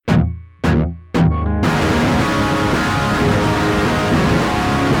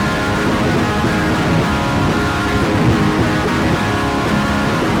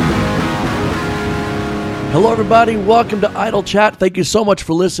Hello, everybody. Welcome to Idle Chat. Thank you so much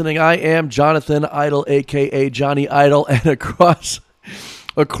for listening. I am Jonathan Idle, a.k.a. Johnny Idle, and across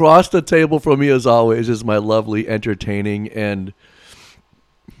the table from me, as always, is my lovely, entertaining, and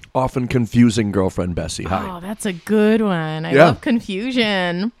often confusing girlfriend, Bessie. Hi. Oh, that's a good one. I love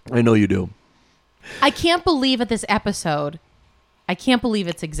confusion. I know you do. I can't believe at this episode. I can't believe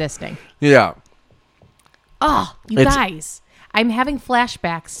it's existing. Yeah. Oh, you guys. I'm having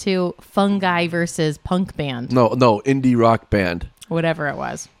flashbacks to Fungi versus Punk Band. No, indie rock band. Whatever it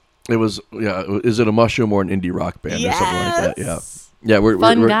was. It was, is it a mushroom or an indie rock band or something like that? Yeah. Yeah,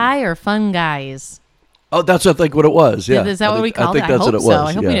 Fungi or Fun Guys? Oh, that's I think what it was. Yeah, is that what we called it? I think that's what it was. So.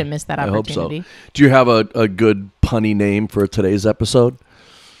 I hope we didn't miss that opportunity. I hope so. Do you have a good punny name for today's episode?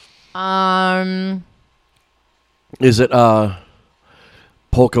 Is it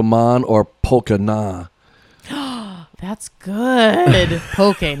Pokemon or Pokena? That's good.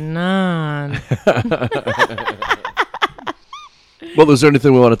 Pokemon. Well, is there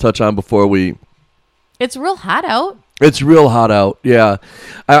anything we want to touch on before we? It's real hot out. It's real hot out. Yeah,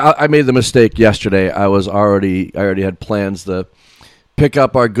 I made the mistake yesterday. I already had plans to pick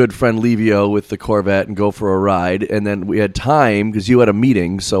up our good friend Livio with the Corvette and go for a ride, and then we had time because you had a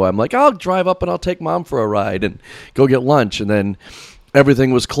meeting. So I'm like, I'll drive up and I'll take Mom for a ride and go get lunch, and then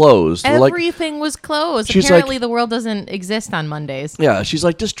everything was closed. Everything was closed. Apparently, the world doesn't exist on Mondays. Yeah, she's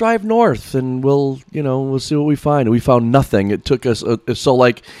like, just drive north and we'll see what we find. And we found nothing. It took us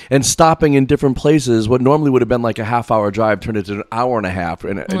and stopping in different places. What normally would have been like a half-hour drive turned into an hour and a half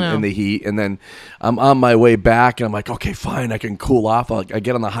in the heat. And then I'm on my way back and I'm like, okay, fine, I can cool off. I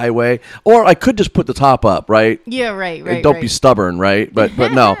get on the highway, or I could just put the top up, right? Yeah, right. Don't be stubborn, right? But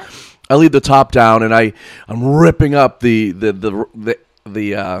no. I leave the top down and I'm ripping up the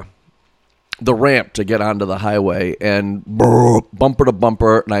ramp to get onto the highway, and bumper to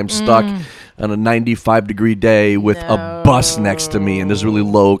bumper, and I'm stuck on a 95-degree day with a bus next to me, and this really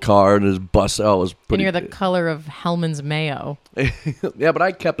low car, and this bus. Oh, it was pretty. And you're the color of Hellman's mayo. Yeah, but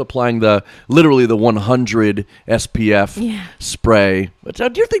I kept applying literally the 100 SPF spray. But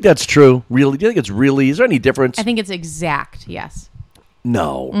do you think that's true? Really? Do you think it's really? Is there any difference? I think it's exact. Yes.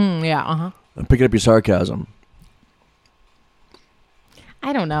 No. Yeah. I'm picking up your sarcasm.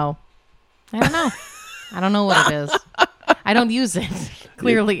 I don't know. I don't know what it is. I don't use it.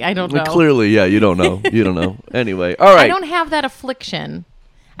 Clearly, I don't know. Clearly, yeah, you don't know. You don't know. Anyway, all right. I don't have that affliction.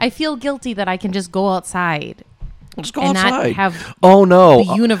 I feel guilty that I can just go outside. Just go and outside. Not have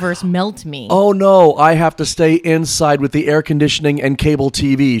the universe melt me. Oh, no. I have to stay inside with the air conditioning and cable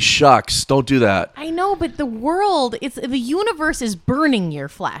TV. Shucks. Don't do that. I know, but the universe is burning your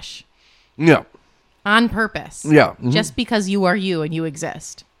flesh. Yeah. On purpose. Yeah. Mm-hmm. Just because you are you and you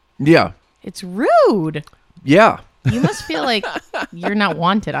exist. Yeah. It's rude. Yeah. You must feel like you're not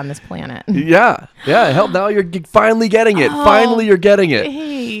wanted on this planet. Yeah. Hell, now you're finally getting it. Finally, you're getting it.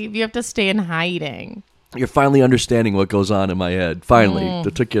 Hey, you have to stay in hiding. You're finally understanding what goes on in my head. Finally.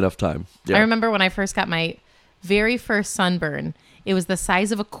 It took you enough time. Yeah. I remember when I first got my very first sunburn. It was the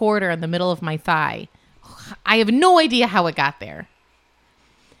size of a quarter in the middle of my thigh. I have no idea how it got there.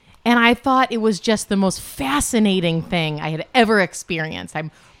 And I thought it was just the most fascinating thing I had ever experienced. I'm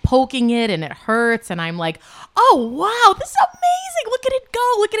poking it and it hurts, and I'm like, oh wow, this is amazing. Look at it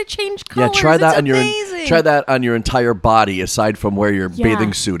go. Look at it change colors. Yeah, try that try that on your entire body aside from where your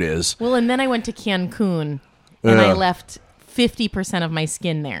bathing suit is. Well, and then I went to Cancun and I left 50% of my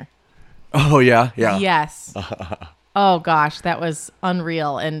skin there. Oh yeah. Yes. Oh gosh, that was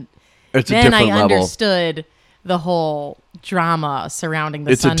unreal. And it's then a different level. Understood the whole drama surrounding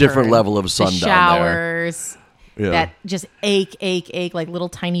the sunburn. It's a different level of sun the down there. Showers that just ache like little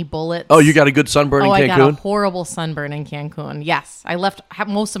tiny bullets. Oh, you got a good sunburn in Cancun? I got a horrible sunburn in Cancun. Yes, I left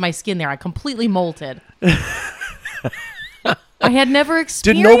most of my skin there. I completely molted. I had never experienced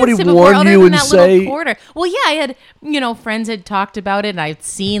Did nobody it before, warn other you than and that say? Little quarter. Well, yeah, I had friends had talked about it, and I'd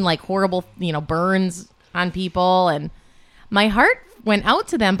seen like horrible burns on people, and my heart went out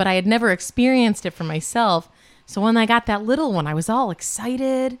to them, but I had never experienced it for myself. So when I got that little one, I was all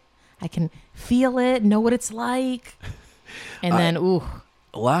excited. I can feel it, know what it's like. And then,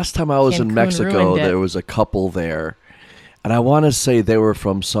 last time I was in Mexico, there was a couple there. And I want to say they were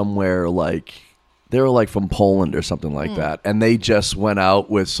from somewhere they were like from Poland or something like that. And they just went out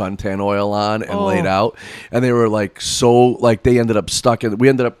with suntan oil on and laid out. And they were they ended up we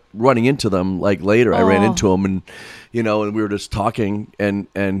ended up running into them later. I ran into them and we were just talking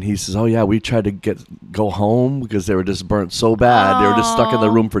and he says, oh yeah, we tried to go home because they were just burnt so bad. They were just stuck in the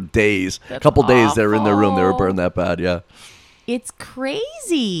room for days. A couple days they were in their room. They were burned that bad. Yeah. It's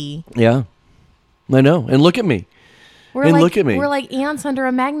crazy. Yeah, I know. And look at me. And like, look at me. We're like ants under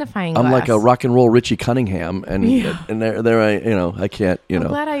a magnifying glass. I'm like a rock and roll Richie Cunningham, and there I can't.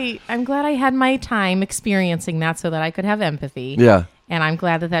 I'm glad I had my time experiencing that so that I could have empathy. Yeah. And I'm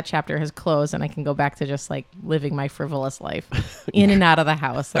glad that chapter has closed and I can go back to just like living my frivolous life in and out of the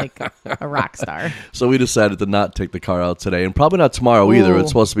house like a rock star. So we decided to not take the car out today, and probably not tomorrow either. It's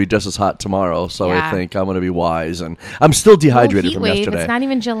supposed to be just as hot tomorrow, so I think I'm going to be wise. And I'm still dehydrated from yesterday. It's not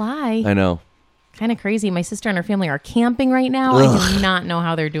even July. I know. Kind of crazy. My sister and her family are camping right now. Ugh. I do not know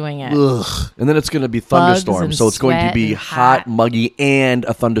how they're doing it. Ugh. And then it's going to be thunderstorm, so it's going to be hot, muggy, and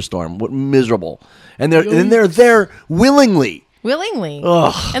a thunderstorm. What miserable! And they're there willingly.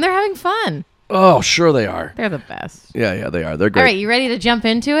 Ugh. And they're having fun. Oh, sure they are. They're the best. Yeah, they are. They're great. All right, you ready to jump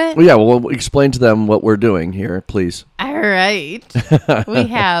into it? Well, yeah, well, explain to them what we're doing here, please. All right. We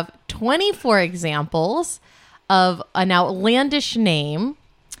have 24 examples of an outlandish name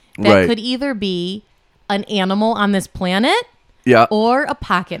that could either be an animal on this planet or a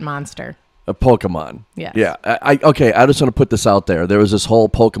pocket monster. A Pokemon. Yes. Yeah. I just want to put this out there. There was this whole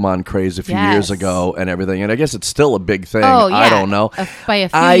Pokemon craze a few years ago and everything, and I guess it's still a big thing. Oh, yeah. I don't know. By a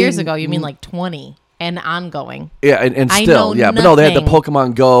few years ago, you mean like 20 and ongoing. Yeah, and still, but no, they had the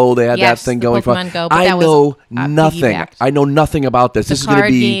Pokemon Go. They had that thing going for. Pokemon Go, but I that know was, nothing. I know nothing about this. This is going to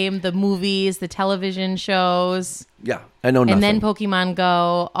be the card game, the movies, the television shows. Yeah, I know nothing. And then Pokemon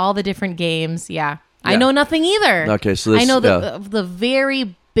Go, all the different games. Yeah. I know nothing either. Okay, so this, I know the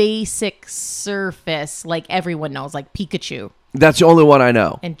very basic surface, like everyone knows, like Pikachu. That's the only one I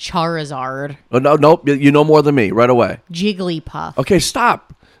know. And Charizard. Oh, nope. You know more than me right away. Jigglypuff. Okay,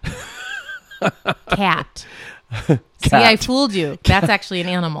 stop. Cat. See, I fooled you. That's actually an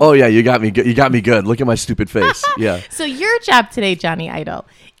animal. Oh yeah, you got me. You got me good. Look at my stupid face. Yeah. So your job today, Johnny Idol,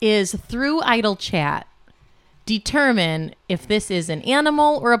 is through Idle Chat, determine if this is an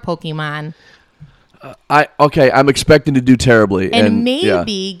animal or a Pokemon. I'm expecting to do terribly. And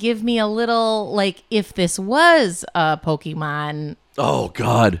maybe give me a little, like, if this was a Pokemon. Oh,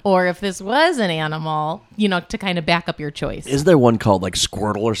 God. Or if this was an animal, to kind of back up your choice. Is there one called, like,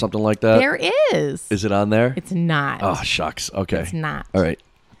 Squirtle or something like that? There is. Is it on there? It's not. Oh, shucks. Okay. It's not. All right.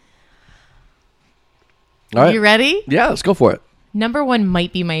 You ready? Yeah, let's go for it. Number one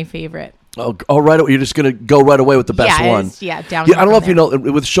might be my favorite. Oh, right. You're just going to go right away with the best one. Down. Yeah, I don't know if you know,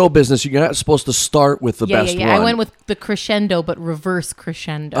 with show business, you're not supposed to start with the best one. I went with the crescendo, but reverse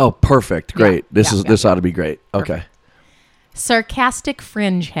crescendo. Oh, perfect. Great. This ought to be great. Perfect. Okay. Sarcastic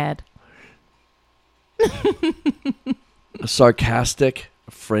fringe head. Sarcastic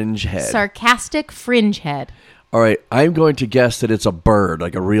fringe head. Sarcastic fringe head. All right. I'm going to guess that it's a bird,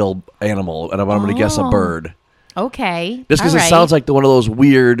 like a real animal, and I'm going to guess a bird. Okay. Just because it sounds like one of those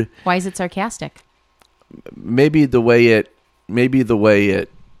weird. Why is it sarcastic? Maybe the way it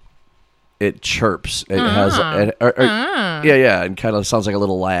chirps. It has. Yeah, and kind of sounds like a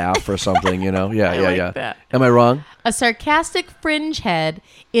little laugh or something. Yeah. That. Am I wrong? A sarcastic fringe head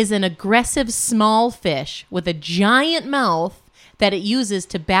is an aggressive small fish with a giant mouth that it uses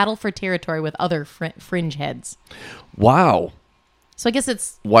to battle for territory with other fringe heads. Wow. So I guess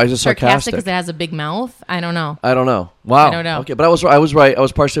it's why is it sarcastic? Because it has a big mouth. I don't know. Wow. I don't know. Okay, but I was right. I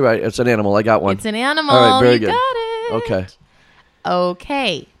was partially right. It's an animal. I got one. It's an animal. All right, very good. Got it.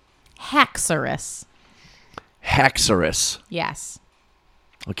 Okay. Haxorus. Haxorus. Yes.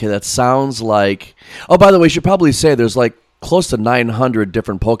 Okay, that sounds like. Oh, by the way, we should probably say there's like close to 900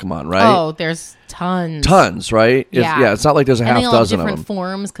 different Pokemon, right? Oh, there's tons. Tons, right? Yeah. It's not like there's a half dozen of them. Different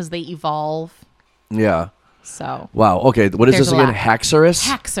forms because they evolve. Yeah. So. Wow. Okay. What is this again? Haxorus?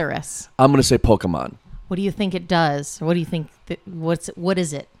 Haxorus. I'm going to say Pokemon. What do you think it does? What do you think? What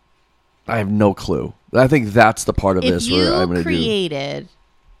is it? I have no clue. I think that's the part of this where I'm going to do. If you created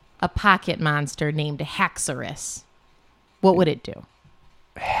a pocket monster named Haxorus, what would it do?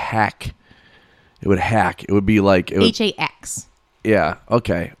 Hack. It would hack. It would be like Hax. Yeah.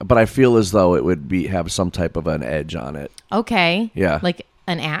 Okay. But I feel as though it would have some type of an edge on it. Okay. Yeah. Like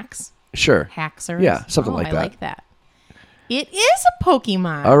an axe. Sure. Haxorus. Yeah, something like that. I like that. It is a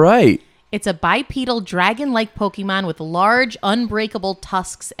Pokemon. All right. It's a bipedal dragon-like Pokemon with large, unbreakable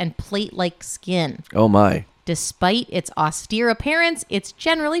tusks and plate-like skin. Oh, my. Despite its austere appearance, it's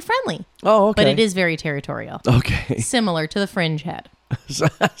generally friendly. Oh, okay. But it is very territorial. Okay. Similar to the fringe head.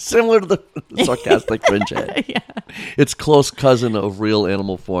 Similar to the sarcastic fringe head. Yeah. It's close cousin of real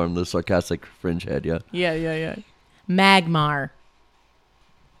animal form, the sarcastic fringe head, yeah. Yeah. Magmar.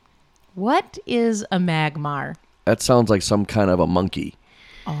 What is a Magmar? That sounds like some kind of a monkey.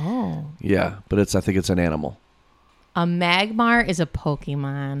 Oh. Yeah, but I think it's an animal. A Magmar is a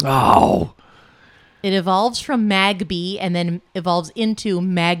Pokemon. Oh. It evolves from Magby and then evolves into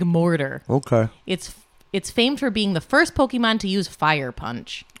Magmortar. Okay. Its it's famed for being the first Pokemon to use Fire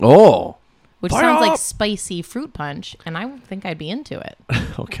Punch. Oh. Which Fire sounds up! like spicy fruit punch, and I think I'd be into it.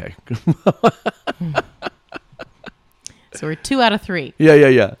 Okay. So we're 2 out of 3.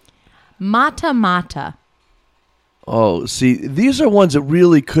 Yeah. Mata Mata. Oh, see, these are ones that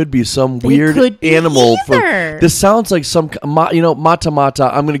really could be some They weird could be animal. either. This sounds like some, Mata Mata.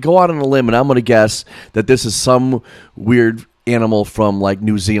 I'm going to go out on a limb and I'm going to guess that this is some weird animal from like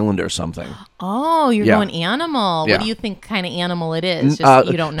New Zealand or something. Oh, you're Yeah. going animal. Yeah. What do you think kind of animal it is? Just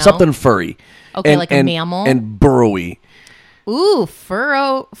you don't know. Something furry. Okay, like a mammal? And burrowy. Ooh,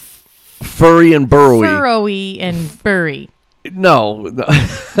 Furry and burrowy. furrowy and furry. No.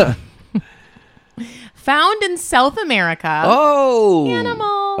 Found in South America. Oh. Animal.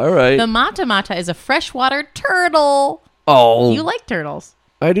 All right. The Mata Mata is a freshwater turtle. Oh. You like turtles.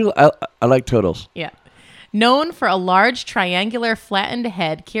 I do. I like turtles. Yeah. Known for a large triangular flattened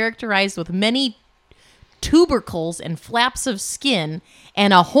head characterized with many tubercles and flaps of skin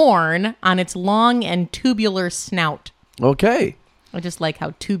and a horn on its long and tubular snout. Okay. I just like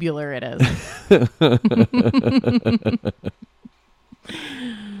how tubular it is.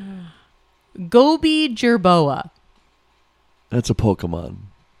 Gobi Jerboa. That's a Pokemon.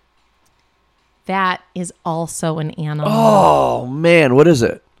 That is also an animal. Oh, man. What is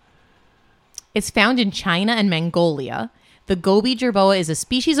it? It's found in China and Mongolia. The Gobi Jerboa is a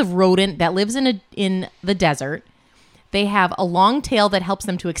species of rodent that lives in the desert. They have a long tail that helps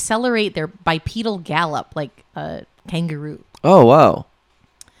them to accelerate their bipedal gallop like a kangaroo. Oh, wow.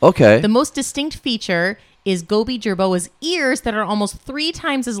 Okay. The most distinct feature is Gobi Jerboa's ears that are almost 3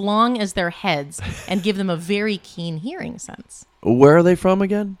 times as long as their heads and give them a very keen hearing sense. Where are they from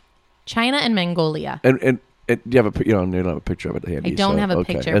again? China and Mongolia. And do you have you don't have a picture of it handy? I don't have a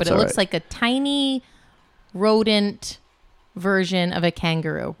okay, picture, but that's it all looks right. like a tiny rodent version of a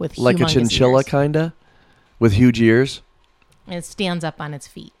kangaroo with like a humongous chinchilla, ears. kind of, with huge ears. And it stands up on its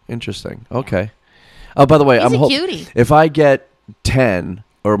feet. Interesting. Okay. Oh, by the way, He's I'm a cutie. if I get 10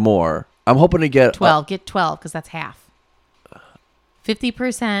 or more, I'm hoping to get 12. Get 12 because that's half.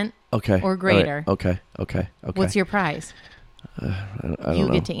 50% okay or all right, greater. Okay. What's your prize? I don't You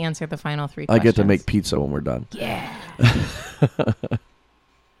know. get to answer the final 3 I questions. get to make pizza when we're done. Yeah.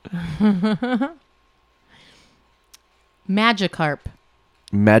 Magikarp.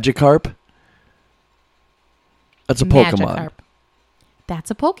 Magikarp. That's a Pokemon. Magikarp.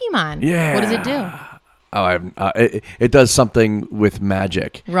 That's a Pokemon. Yeah. What does it do? Oh, it does something with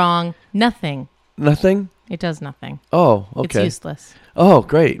magic. Wrong. Nothing. Nothing. It does nothing. Oh, okay. It's useless. Oh,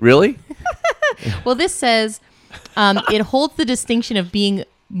 great. Really? Well, this says it holds the distinction of being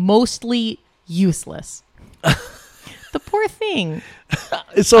mostly useless. The poor thing.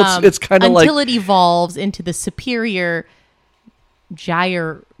 So it's kind of like until it evolves into the superior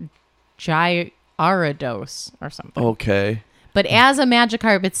Gyarados or something. okay. But as a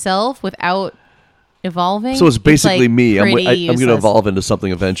Magikarp itself, without evolving, So it's basically like me. I'm pretty going to useless. evolve into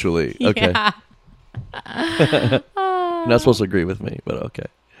something eventually. Okay. Yeah. You're not supposed to agree with me, but okay.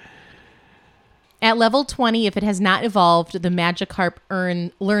 At level 20, if it has not evolved, the Magikarp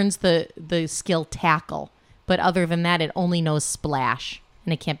learns the skill Tackle. But other than that, it only knows Splash,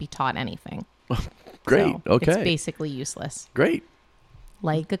 and it can't be taught anything. Great. So okay. It's basically useless. Great.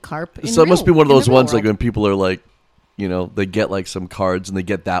 Like a carp. So it must be one of those ones like world. when people are like, they get like some cards and they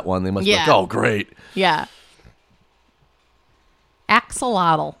get that one. They must be like, Yeah. oh, great. Yeah.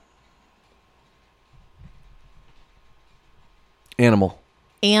 Axolotl.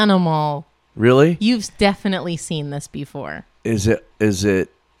 Animal. Really? You've definitely seen this before. Is it is it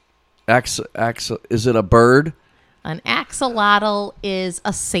a bird? An axolotl is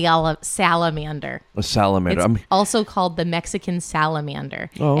a salamander. A salamander. It's also called the Mexican salamander.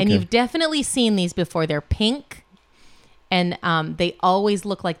 Oh, okay. And you've definitely seen these before. They're pink, and they always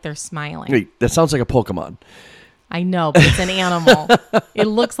look like they're smiling. Wait, that sounds like a Pokemon. I know, but it's an animal. It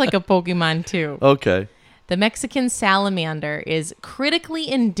looks like a Pokemon, too. Okay. The Mexican salamander is critically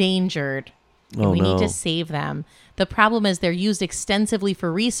endangered, and we need to save them. The problem is they're used extensively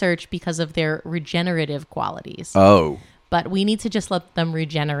for research because of their regenerative qualities. Oh. But we need to just let them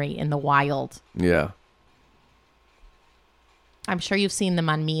regenerate in the wild. Yeah. I'm sure you've seen them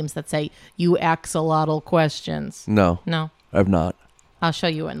on memes that say, you axolotl questions. No. No? I've not. I'll show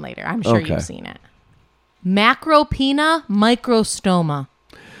you one later. I'm sure Okay. you've seen it. Macropina microstoma.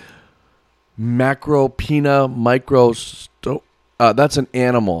 Macropina that's an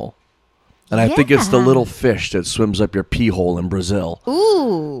animal. And I think it's the Yeah. little fish that swims up your pee hole in Brazil.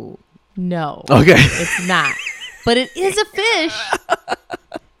 Ooh. No. Okay. It's not. But it is a fish.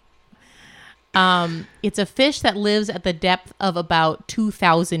 It's a fish that lives at the depth of about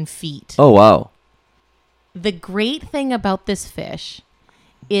 2,000 feet. Oh, wow. The great thing about this fish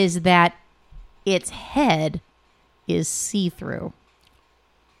is that its head is see-through.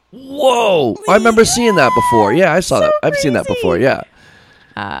 Whoa! I remember seeing that before. Yeah, I saw that. I've seen that before. Yeah.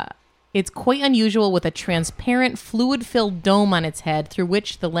 It's quite unusual with a transparent, fluid-filled dome on its head through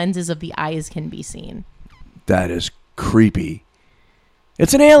which the lenses of the eyes can be seen. That is creepy.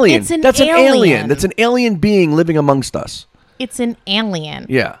 It's an alien. That's an alien. That's an alien being living amongst us. It's an alien.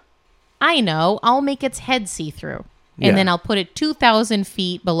 Yeah. I know. I'll make its head see-through. And then I'll put it 2,000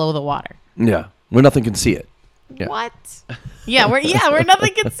 feet below the water. Yeah. Where nothing can see it. Yeah. What? Where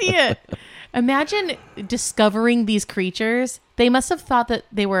nothing can see it. Imagine discovering these creatures. They must have thought that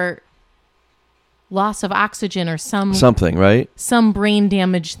they were loss of oxygen or something, right? Some brain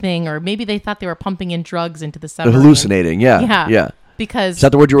damage thing, or maybe they thought they were pumping in drugs into the They're submarine. hallucinating. Yeah. Because is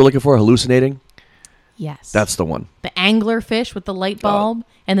that the word you were looking for? Hallucinating? Yes. That's the one. The anglerfish with the light bulb,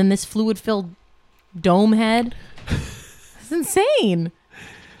 and then this fluid-filled dome head. It's insane.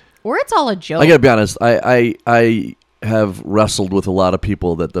 Or it's all a joke. I gotta be honest. I have wrestled with a lot of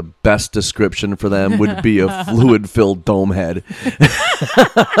people that the best description for them would be a fluid-filled dome head.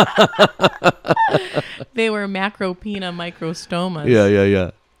 They were macropina microstomas.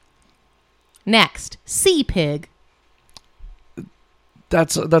 Yeah. Next, sea pig.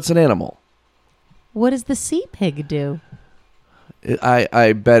 That's an animal. What does the sea pig do?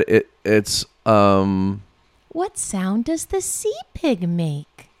 I bet it's What sound does the sea pig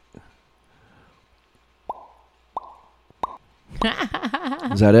make?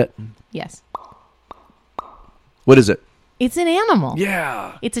 Is that it? Yes. What is it? It's an animal.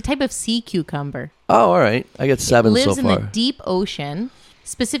 Yeah. It's a type of sea cucumber. Oh, all right. I got 7 so far. It lives in the deep ocean,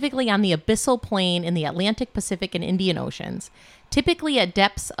 specifically on the abyssal plain in the Atlantic, Pacific, and Indian Oceans, typically at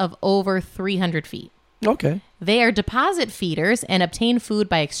depths of over 300 feet. Okay. They are deposit feeders and obtain food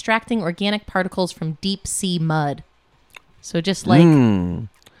by extracting organic particles from deep sea mud. So just like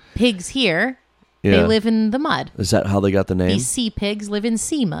pigs here, they live in the mud. Is that how they got the name? These sea pigs live in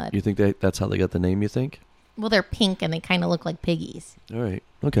sea mud. You think that's how they got the name, you think? Well, they're pink and they kind of look like piggies. All right.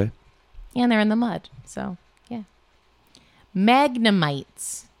 Okay. And they're in the mud. So, yeah.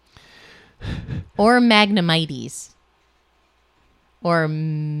 Magnemites. Or Magnemites. Or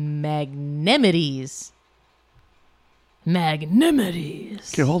Magnemites.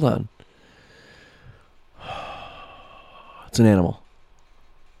 Magnemites. Okay, hold on. It's an animal.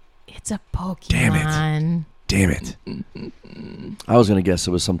 It's a Pokemon. Damn it. I was going to guess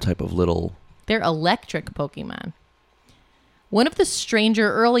it was some type of little... They're electric Pokemon. One of the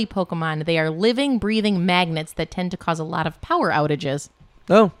stranger early Pokemon, they are living, breathing magnets that tend to cause a lot of power outages.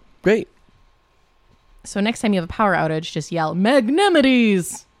 Oh, great. So next time you have a power outage, just yell,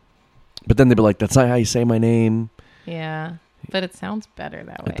 Magnemites! But then they'd be like, that's not how you say my name. Yeah, but it sounds better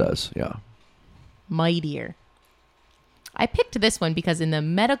that way. It does, yeah. Mightier. I picked this one because in the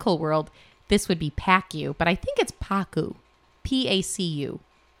medical world, this would be Pacu, but I think it's Pacu. P-A-C-U.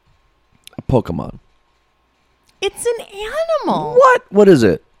 A Pokemon. It's an animal. What? What is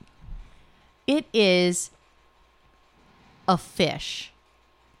it? It is a fish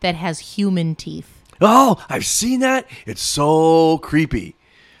that has human teeth. Oh, I've seen that. It's so creepy.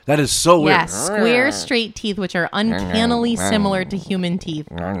 That is so weird. Yeah, square, straight teeth, which are uncannily similar to human teeth.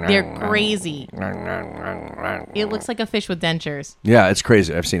 They're crazy. It looks like a fish with dentures. Yeah, it's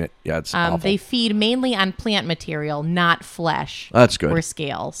crazy. I've seen it. Yeah, it's awful. They feed mainly on plant material, not flesh. That's good. Or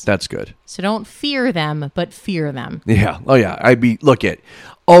scales. That's good. So don't fear them, but fear them. Yeah. Oh, yeah.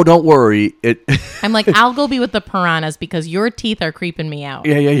 Oh, don't worry. I'm like, I'll go be with the piranhas because your teeth are creeping me out.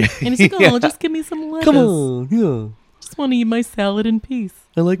 Yeah. And he's like, oh, just give me some lettuce. Come on. Yeah. Just want to eat my salad in peace.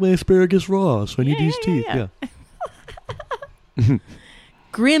 I like my asparagus raw, so I need these teeth. Yeah.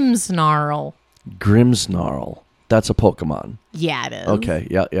 Grimmsnarl. Grimmsnarl. That's a Pokemon. Yeah, it is. Okay.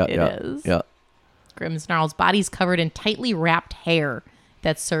 Yeah. It is. Yeah. Grimmsnarl's body's covered in tightly wrapped hair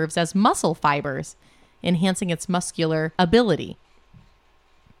that serves as muscle fibers, enhancing its muscular ability.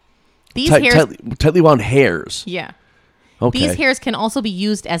 These tightly wound hairs. Yeah. Okay. These hairs can also be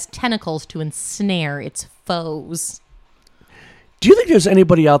used as tentacles to ensnare its foes. Do you think there's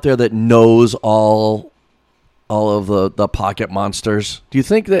anybody out there that knows all of the pocket monsters? Do you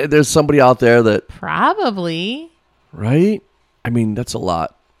think that there's somebody out there that... Probably. Right? I mean, that's a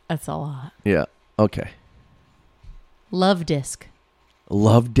lot. That's a lot. Yeah. Okay. Love disc.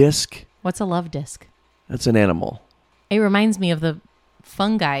 Love disc? What's a love disc? That's an animal. It reminds me of the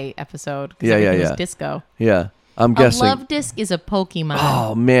fungi episode. Yeah. It was disco. Yeah. I'm guessing. A love disc is a Pokemon.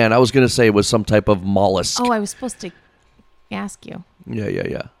 Oh, man. I was going to say it was some type of mollusk. Oh, I was supposed to ask you. Yeah.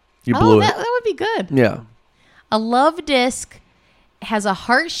 You blew it. That would be good. Yeah. A love disc has a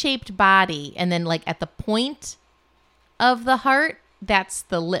heart-shaped body, and then like at the point of the heart, that's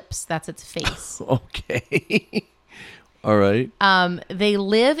the lips. That's its face. Okay. All right. They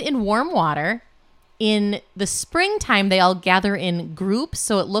live in warm water. In the springtime, they all gather in groups,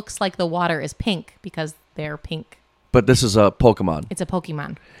 so it looks like the water is pink because they're pink. But this is a Pokemon. It's a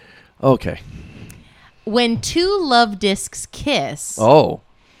Pokemon. Okay. When two love discs kiss... Oh.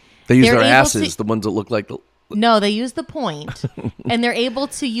 They use They're their able asses, to- the ones that look like... No, they use the point, and they're able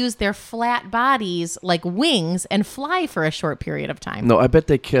to use their flat bodies like wings and fly for a short period of time. No, I bet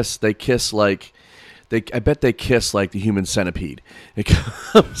they kiss. They kiss like... I bet they kiss like the human centipede. It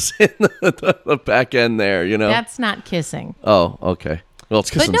comes in the back end there, you know? That's not kissing. Oh, okay. Well, it's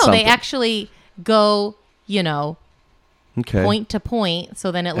kissing But no, something. they actually go, Okay. point to point, so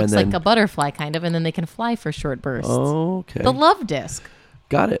then it looks then- like a butterfly kind of, and then they can fly for short bursts. Okay. The love disc.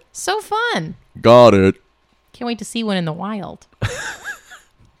 Got it. So fun. Got it. Can't wait to see one in the wild.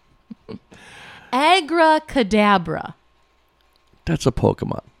 Agracadabra. That's a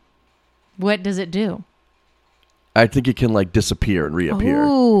Pokemon. What does it do? I think it can like disappear and reappear.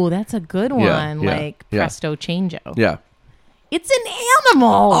 Oh, that's a good one. Yeah, like yeah. Presto Changeo. Yeah. It's an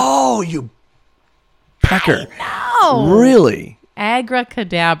animal. Oh, you pecker. No. Really?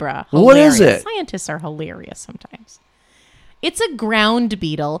 Agracadabra. What is Hilarious. it? Scientists are hilarious sometimes. It's a ground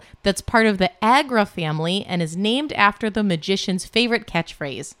beetle that's part of the Agra family and is named after the magician's favorite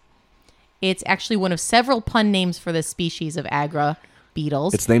catchphrase. It's actually one of several pun names for this species of Agra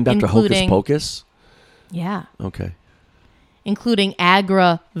beetles. It's named after Hocus including- Pocus? Yeah. Okay. Including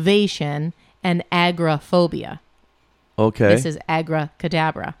aggravation and agoraphobia. Okay. This is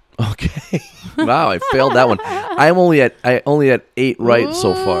Agracadabra. Okay. Wow, I failed that one. I only had 8 right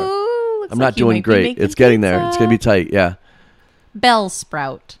so far. Ooh, looks I'm like not you doing might be great. making It's getting there. pizza. It's going to be tight. Yeah. Bell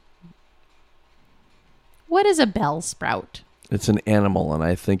sprout. What is a bell sprout? It's an animal, and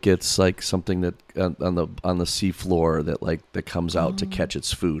I think it's like something that on the seafloor that comes out to catch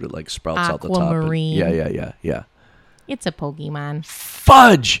its food. It like sprouts out the top. Aquamarine. Yeah. It's a Pokemon.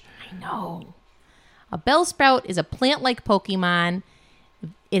 Fudge. No. A Bellsprout is a plant-like Pokemon.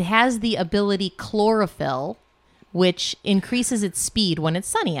 It has the ability Chlorophyll, which increases its speed when it's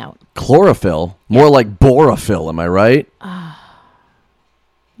sunny out. Chlorophyll, more like Borophyll. Am I right?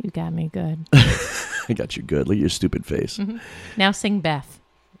 You got me good. I got you good. Look at your stupid face. Now sing Beth.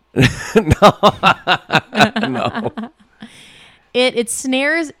 No. It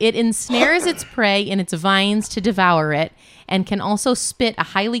ensnares its prey in its vines to devour it, and can also spit a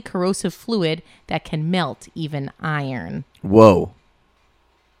highly corrosive fluid that can melt even iron. Whoa.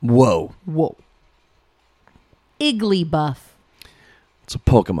 Whoa. Igglybuff. It's a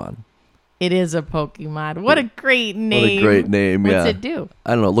Pokemon. It is a Pokemon. What a great name. What a great name, yeah. What's it do?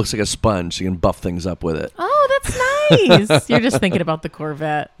 I don't know. It looks like a sponge. You can buff things up with it. Oh, that's nice. You're just thinking about the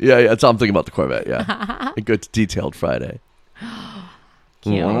Corvette. Yeah, that's all I'm thinking about the Corvette, yeah. A good detailed Friday.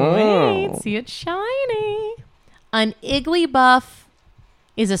 Can't wait. See it shiny. An Igglybuff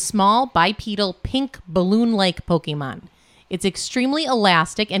is a small bipedal pink balloon-like Pokemon. It's extremely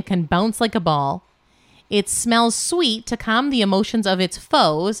elastic and can bounce like a ball. It smells sweet to calm the emotions of its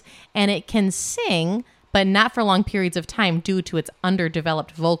foes, and it can sing, but not for long periods of time due to its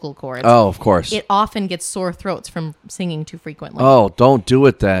underdeveloped vocal cords. Oh, of course. It often gets sore throats from singing too frequently. Oh, don't do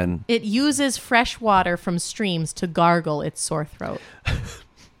it then. It uses fresh water from streams to gargle its sore throat.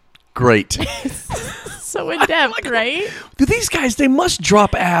 Great. So in depth, right? Do these guys, they must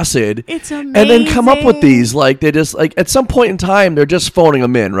drop acid. It's and then come up with amazing. these. Like, they just, like, at some point in time, they're just phoning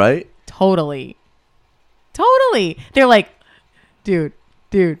them in, right? Totally. They're like, dude,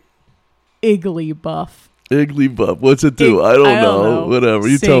 Igglybuff. Igglybuff. What's it do? I don't know. Whatever.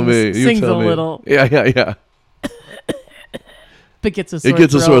 You tell me. You Sings tell a me. little. Yeah. But gets a sore It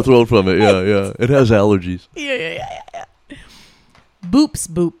gets throat. a sore throat from it. Yeah. It has allergies. Yeah.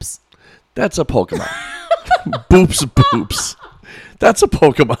 Boops. That's a Pokemon. Boops. That's a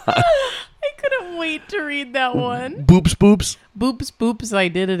Pokemon. I couldn't wait to read that one. Boops. Boops. I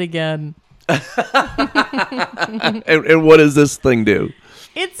did it again. And what does this thing do?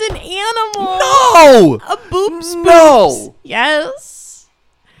 It's an animal. No! A boops. No! Yes.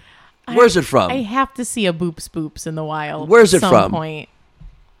 Where's it from? I have to see a boops in the wild. Where's it at some from? Point.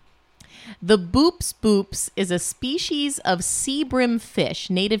 The boops is a species of sea brim fish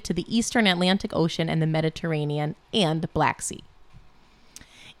native to the eastern Atlantic Ocean and the Mediterranean and Black Sea.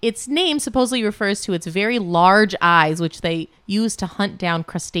 Its name supposedly refers to its very large eyes, which they use to hunt down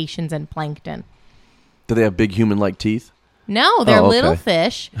crustaceans and plankton. Do they have big human-like teeth? No, they're Oh, okay. little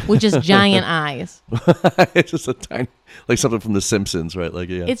fish with just giant eyes. It's just a tiny, like something from The Simpsons, right? Like,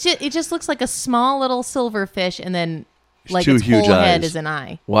 yeah. It just looks like a small little silver fish, and then Like two its huge whole head eyes. is an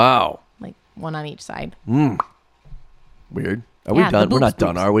eye, Wow. like one on each side. Weird. Are Yeah, we done? the We're not boops,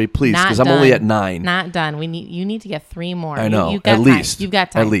 done, boops. are we? Please, Not because I'm only done. at 9. Not done. You need to get 3 more. I know. You've got at time. least. You've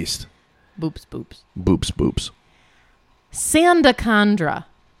got time. At least. Boops, boops. Boops, boops. Sandaconda.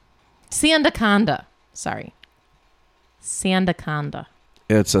 Sandaconda. Sorry. Sandaconda.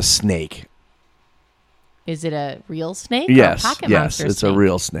 It's a snake. Is it a real snake? Or Yes. a pocket Yes. monster It's snake? a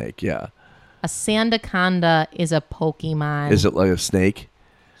real snake. Yeah. A Sandaconda is a Pokemon. Is it like a snake?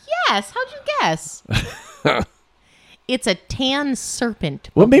 Yes. How'd you guess? It's a tan serpent.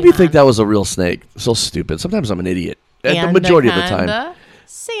 What made me think Pokemon. that was a real snake? So stupid. Sometimes I'm an idiot. At the majority of the time.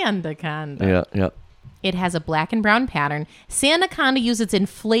 Sandaconda. Yeah. Yeah. It has a black and brown pattern. Sandaconda uses its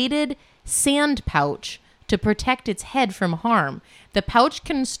inflated sand pouch to protect its head from harm. The pouch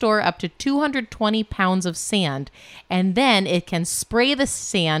can store up to 220 pounds of sand, and then it can spray the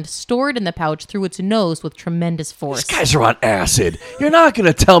sand stored in the pouch through its nose with tremendous force. These guys are on acid. You're not going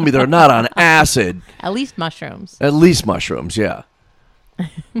to tell me they're not on acid. At least mushrooms. At least mushrooms, yeah.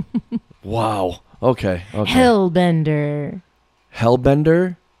 Wow. Okay. Hellbender.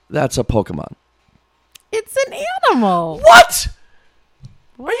 Hellbender? That's a Pokemon. It's an animal. What?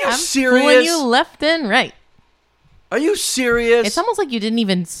 Are you I'm serious? fooling you left and right. Are you serious? It's almost like you didn't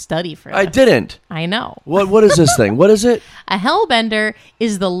even study for this. I didn't. I know. What is this thing? What is it? A hellbender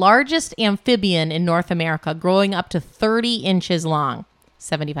is the largest amphibian in North America, growing up to 30 inches long,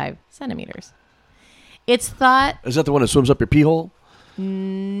 75 centimeters. It's thought... Is that the one that swims up your pee hole?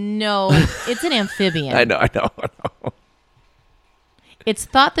 No, it's an amphibian. I know. It's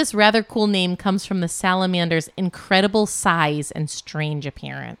thought this rather cool name comes from the salamander's incredible size and strange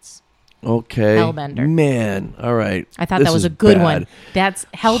appearance. Okay. Hellbender. Man, all right. I thought This that was is a good bad. one.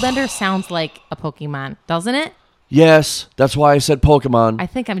 Hellbender sounds like a Pokemon, doesn't it? Yes, that's why I said Pokemon. I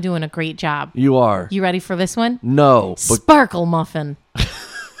think I'm doing a great job. You are. You ready for this one? No, but Sparkle Muffin.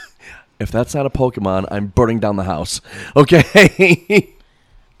 if that's not a Pokemon, I'm burning down the house. Okay.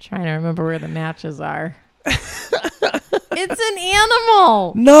 Trying to remember where the matches are. It's an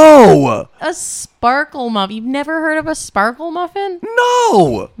animal. No. A sparkle muffin. You've never heard of a sparkle muffin?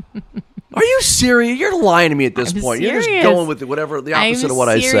 No. Are you serious? You're lying to me at this I'm point. You're serious. just going with whatever the opposite I'm of what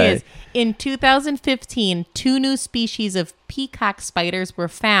serious. I say. In 2015, 2 new species of peacock spiders were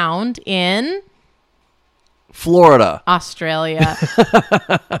found in Florida. Australia.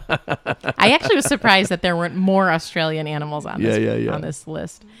 I actually was surprised that there weren't more Australian animals on this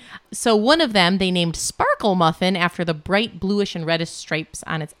list. So one of them they named Sparkle Muffin after the bright bluish and reddish stripes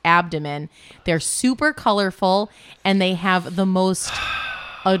on its abdomen. They're super colorful and they have the most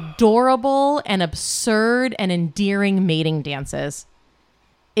adorable and absurd and endearing mating dances.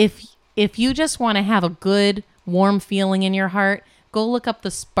 If you just want to have a good warm feeling in your heart, go look up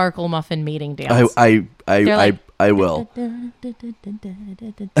the Sparkle Muffin mating dance. I will.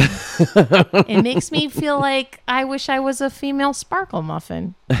 It makes me feel like I wish I was a female Sparkle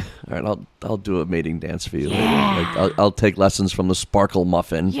Muffin. All right, I'll do a mating dance for you later. Like, I'll take lessons from the Sparkle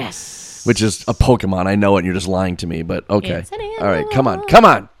Muffin. Yes. Which is a Pokemon. I know it. And you're just lying to me, but okay. It's an All right, come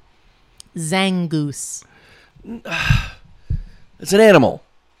on. Zangoose. It's an animal.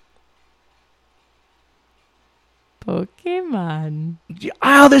 Pokemon.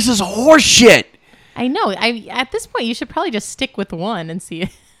 Oh, this is horseshit. I know. At this point, you should probably just stick with one and see.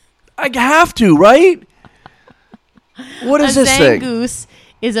 I have to, right? What is this thing? A Zangoose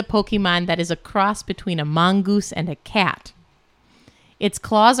is a Pokemon that is a cross between a mongoose and a cat. Its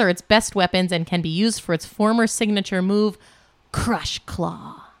claws are its best weapons and can be used for its former signature move, Crush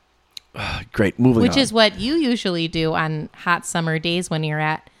Claw. Great, moving on. Which is what you usually do on hot summer days when you're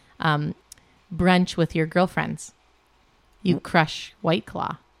at brunch with your girlfriends. You crush White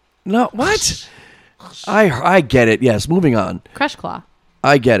Claw. No, what? I get it. Yes, moving on. Crush Claw.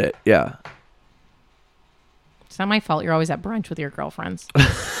 I get it. Yeah. It's not my fault. You're always at brunch with your girlfriends.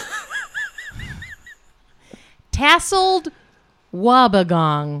 Tasseled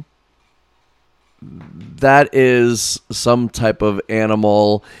Wabagong. That is some type of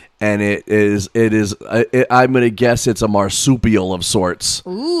animal, and I'm going to guess it's a marsupial of sorts.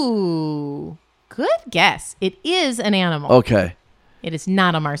 Ooh, good guess. It is an animal. Okay. It is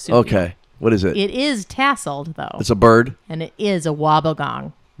not a marsupial. Okay. What is it? It is tasseled, though. It's a bird? And it is a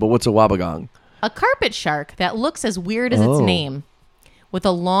Wabagong. But what's a Wabagong? A carpet shark that looks as weird as its name. With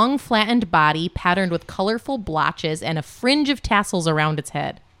a long, flattened body patterned with colorful blotches and a fringe of tassels around its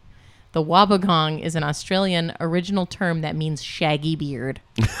head. The Wabagong is an Australian original term that means shaggy beard.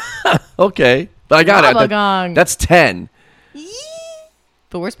 Okay. But I got Wabagong. it. That's 10.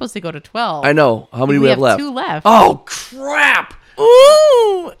 But we're supposed to go to 12. I know. How many we have left? 2 left. Oh, crap.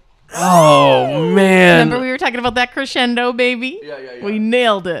 Ooh. Oh, man. Remember we were talking talking about that crescendo, baby? Yeah. We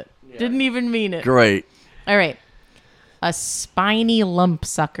nailed it. Yeah. Didn't even mean it. Great. All right. A spiny lump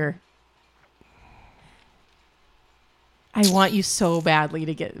sucker. I want you so badly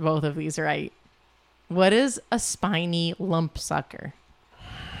to get both of these right. What is a spiny lump sucker?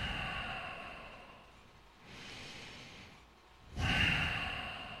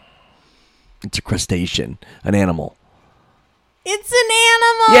 It's a crustacean, an animal. It's an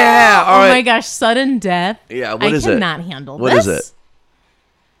animal. Yeah. All right. Oh my gosh, sudden death. Yeah. What is it? I cannot handle this. What is it?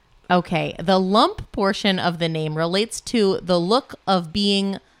 Okay. The lump portion of the name relates to the look of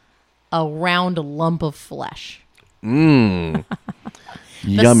being a round lump of flesh. Mmm.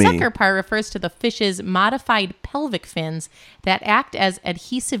 The Yummy. sucker part refers to the fish's modified pelvic fins that act as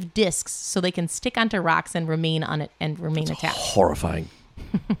adhesive discs so they can stick onto rocks and remain on it and remain attached. Horrifying.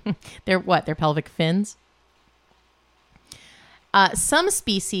 They're what? They're pelvic fins? Some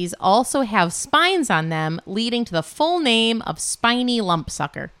species also have spines on them, leading to the full name of spiny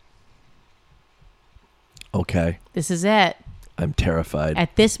lumpsucker. Okay. This is it. I'm terrified.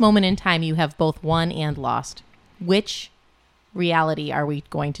 At this moment in time, you have both won and lost. Which reality are we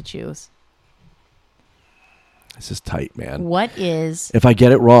going to choose? This is tight, man. What is... If I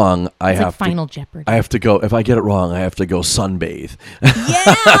get it wrong, I It's have like Final Jeopardy. I have to go. If I get it wrong, I have to go sunbathe. Yeah!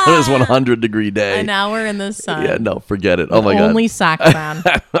 On this 100-degree day. An hour in the sun. Yeah, no, forget it. Oh my god. Only socks on.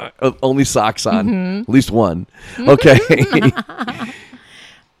 Only socks on. Mm-hmm. At least one. Okay.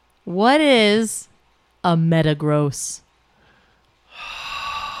 What is a metagross?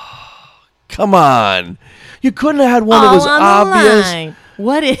 Come on. You couldn't have had one that All was on the obvious. line.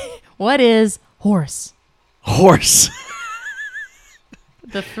 What is horse? Horse.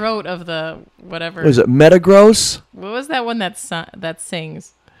 The throat of the whatever. What is it? Metagross? What was that one that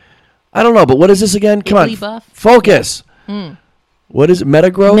sings? I don't know, but what is this again? Come on. Igglybuff? Focus. What is it?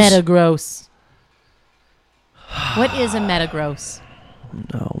 Metagross? Metagross. What is a metagross?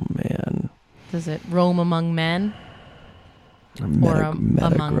 Oh, man. Does it roam among men or among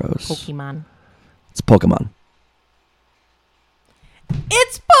Metagross. Pokemon? It's Pokemon.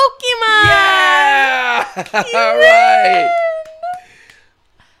 It's Pokemon! Yeah! All right.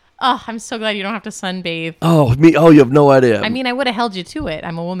 Oh, I'm so glad you don't have to sunbathe. Oh, me. Oh, you have no idea. I mean, I would have held you to it.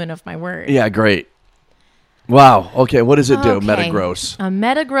 I'm a woman of my word. Yeah, great. Wow. Okay, what does it do? Okay. Metagross. A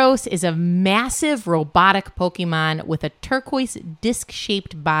Metagross is a massive robotic Pokemon with a turquoise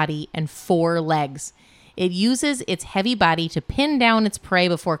disc-shaped body and 4 legs. It uses its heavy body to pin down its prey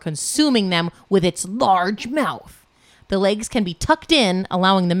before consuming them with its large mouth. The legs can be tucked in,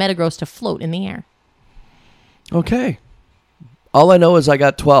 allowing the Metagross to float in the air. Okay. All I know is I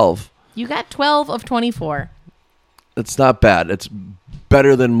got 12. You got 12 of 24. It's not bad. It's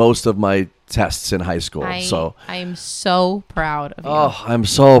better than most of my tests in high school. I'm so proud of you. Oh, I'm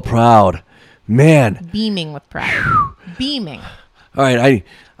so proud. Man. Beaming with pride. Beaming. All right,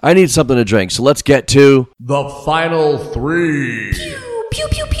 I need something to drink. So let's get to the final 3. Pew, pew,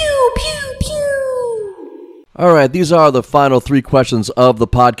 pew, pew, pew. All right, these are the final 3 questions of the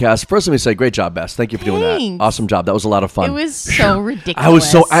podcast. First, let me say, great job, Bess. Thank you for doing that. Awesome job. That was a lot of fun. It was so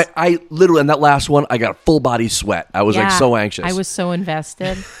ridiculous. I literally, in that last one, I got full body sweat. I was like so anxious. I was so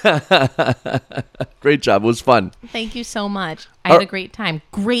invested. Great job. It was fun. Thank you so much. I had a great time.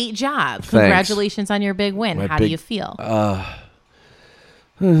 Great job. Congratulations on your big win. How do you feel?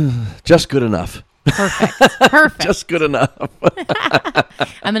 Just good enough. Perfect. Just good enough.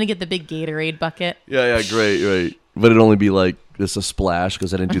 I'm going to get the big Gatorade bucket. Yeah, great. But it'd only be like just a splash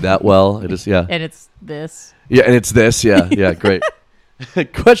because I didn't do that well. And it's this. Yeah, and it's this. Yeah, great.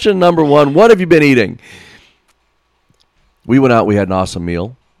 Question number 1. What have you been eating? We went out. We had an awesome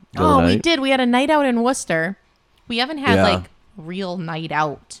meal. We did. We had a night out in Worcester. We haven't had real night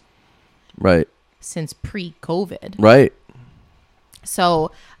out. Right. Since pre-COVID. Right.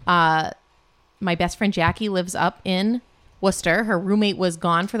 So, my best friend Jackie lives up in Worcester. Her roommate was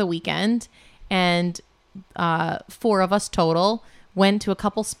gone for the weekend, and 4 of us total went to a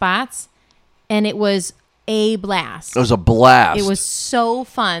couple spots, and it was a blast. It was a blast. It was so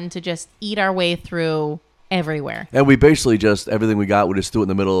fun to just eat our way through everywhere. And we basically just, everything we got, we just threw it in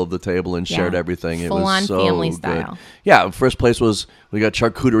the middle of the table and shared everything. Full on so family good. style. Yeah, first place was, we got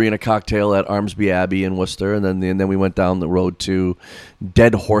charcuterie and a cocktail at Armsby Abbey in Worcester, and then we went down the road to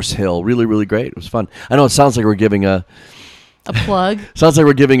Dead Horse Hill. Really, really great. It was fun. I know it sounds like we're giving a plug. Sounds like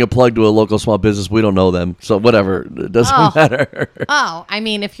we're giving a plug to a local small business. We don't know them, so whatever. It doesn't matter. I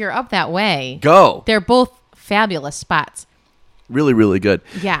mean, if you're up that way, go. They're both fabulous spots. Really, really good.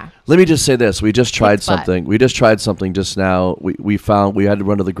 Yeah. Let me just say this. We just tried Kick butt. something. We just tried something just now. We found we had to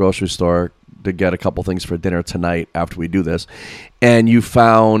run to the grocery store to get a couple things for dinner tonight after we do this. And you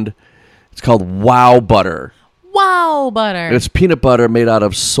found, it's called Wow Butter. wow butter. It's peanut butter made out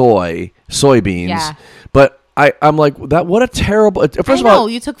of soybeans. Yeah. But I'm like, that. What a terrible. First of all,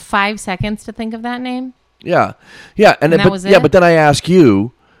 you took 5 seconds to think of that name. Yeah, and that was it? But then I ask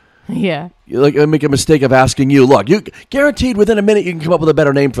you. Yeah. Like, I make a mistake of asking you. Look, you guaranteed within a minute you can come up with a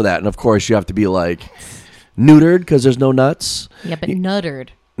better name for that. And of course, you have to be like neutered because there's no nuts. Yeah, but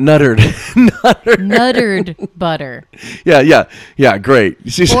nuttered. Nuttered butter. Yeah. Great.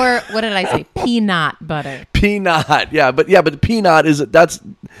 Or what did I say? Peanut butter. Peanut. Yeah, but the peanut that's.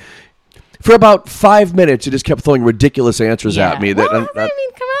 For about 5 minutes, you just kept throwing ridiculous answers at me. Well, I mean,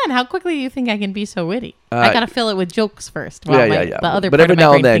 come on. How quickly do you think I can be so witty? I got to fill it with jokes first. Yeah. The other but part every of my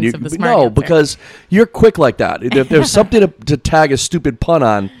now brain and then, thinks of the smart answer. because you're quick like that. If there's something to tag a stupid pun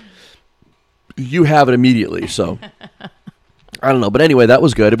on, you have it immediately. So, I don't know. But anyway, that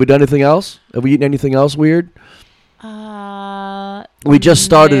was good. Have we done anything else? Have we eaten anything else weird? We just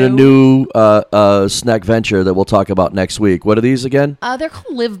started a new snack venture that we'll talk about next week. What are these again? They're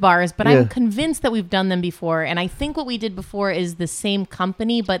called Live Bars, but I'm convinced that we've done them before. And I think what we did before is the same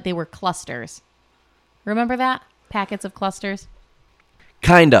company, but they were clusters. Remember that? Packets of clusters?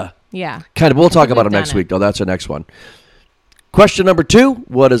 Kinda. Yeah. Kinda. We'll talk about them next week, though. That's our next one. Question number 2.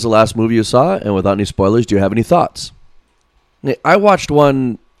 What is the last movie you saw? And without any spoilers, do you have any thoughts? I watched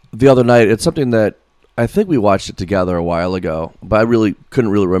one the other night. It's something that I think we watched it together a while ago, but I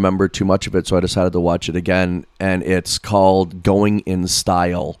couldn't really remember too much of it, so I decided to watch it again, and it's called Going in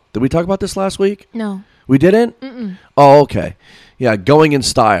Style. Did we talk about this last week? No. We didn't? Mm-mm. Oh, okay. Yeah, Going in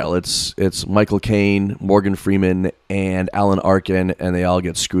Style. It's Michael Caine, Morgan Freeman, and Alan Arkin, and they all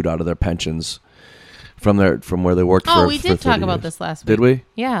get screwed out of their pensions from where they worked for 30 years. Oh, we did talk about this last week. Did we?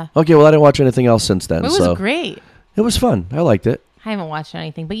 Yeah. Okay, well, I didn't watch anything else since then. It was great. It was fun. I liked it. I haven't watched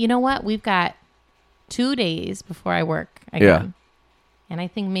anything, but you know what? We've got 2 days before I work again. Yeah. And I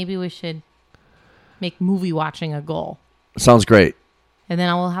think maybe we should make movie watching a goal. Sounds great. And then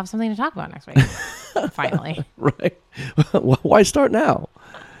I will have something to talk about next week. Finally. Right. Why start now?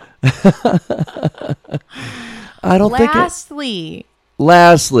 I don't think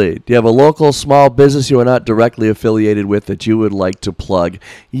Lastly, do you have a local small business you are not directly affiliated with that you would like to plug?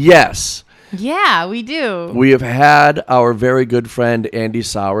 Yes. Yeah, we do. We have had our very good friend Andy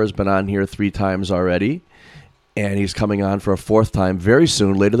Sowers been on here 3 times already, and he's coming on for a 4th time very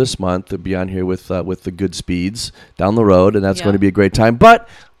soon, later this month. He'll be on here with the Good Speeds down the road, and that's going to be a great time. But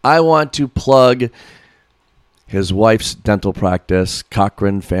I want to plug his wife's dental practice,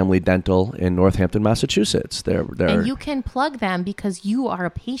 Cochran Family Dental in Northampton, Massachusetts. And you can plug them because you are a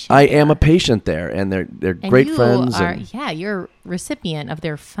patient. I am a patient there, and they're great friends. You're a recipient of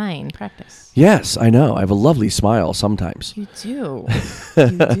their fine practice. Yes, I know. I have a lovely smile sometimes. You do. You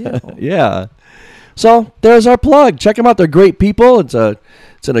do. Yeah. So there's our plug. Check them out. They're great people. It's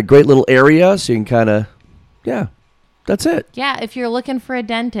in a great little area, so you can kind of, that's it. Yeah, if you're looking for a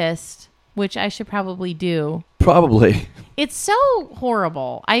dentist, which I should probably do. Probably. It's so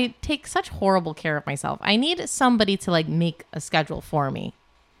horrible. I take such horrible care of myself. I need somebody to make a schedule for me.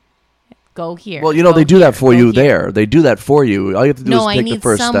 Go here. Well, they do that for you there. They do that for you. All you have to do is take the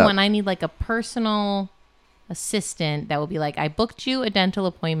first step. I need a personal assistant that will be like, I booked you a dental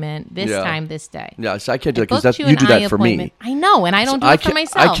appointment this time, this day. Yeah, so I can't do it because you do that for me. I know, and I don't do it for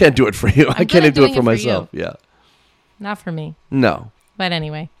myself. I can't do it for you. I can't do it for myself. Yeah. Not for me. No. But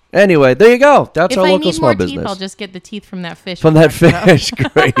anyway. Anyway, there you go. That's our local small business. If I need more teeth, I'll just get the teeth from that fish. From that fish.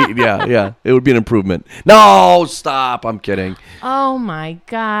 Great. Yeah. It would be an improvement. No, stop. I'm kidding. Oh, my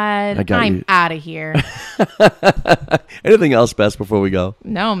God. I'm out of here. Anything else, Bess, before we go?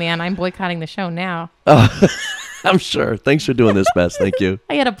 No, man. I'm boycotting the show now. I'm sure. Thanks for doing this, Bess. Thank you.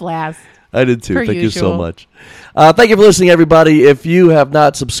 I had a blast. I did too. Thank you so much. Thank you for listening, everybody. If you have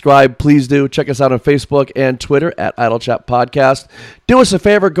not subscribed, please do. Check us out on Facebook and Twitter at Idle Chat Podcast. Do us a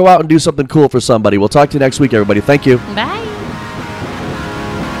favor. Go out and do something cool for somebody. We'll talk to you next week, everybody. Thank you. Bye.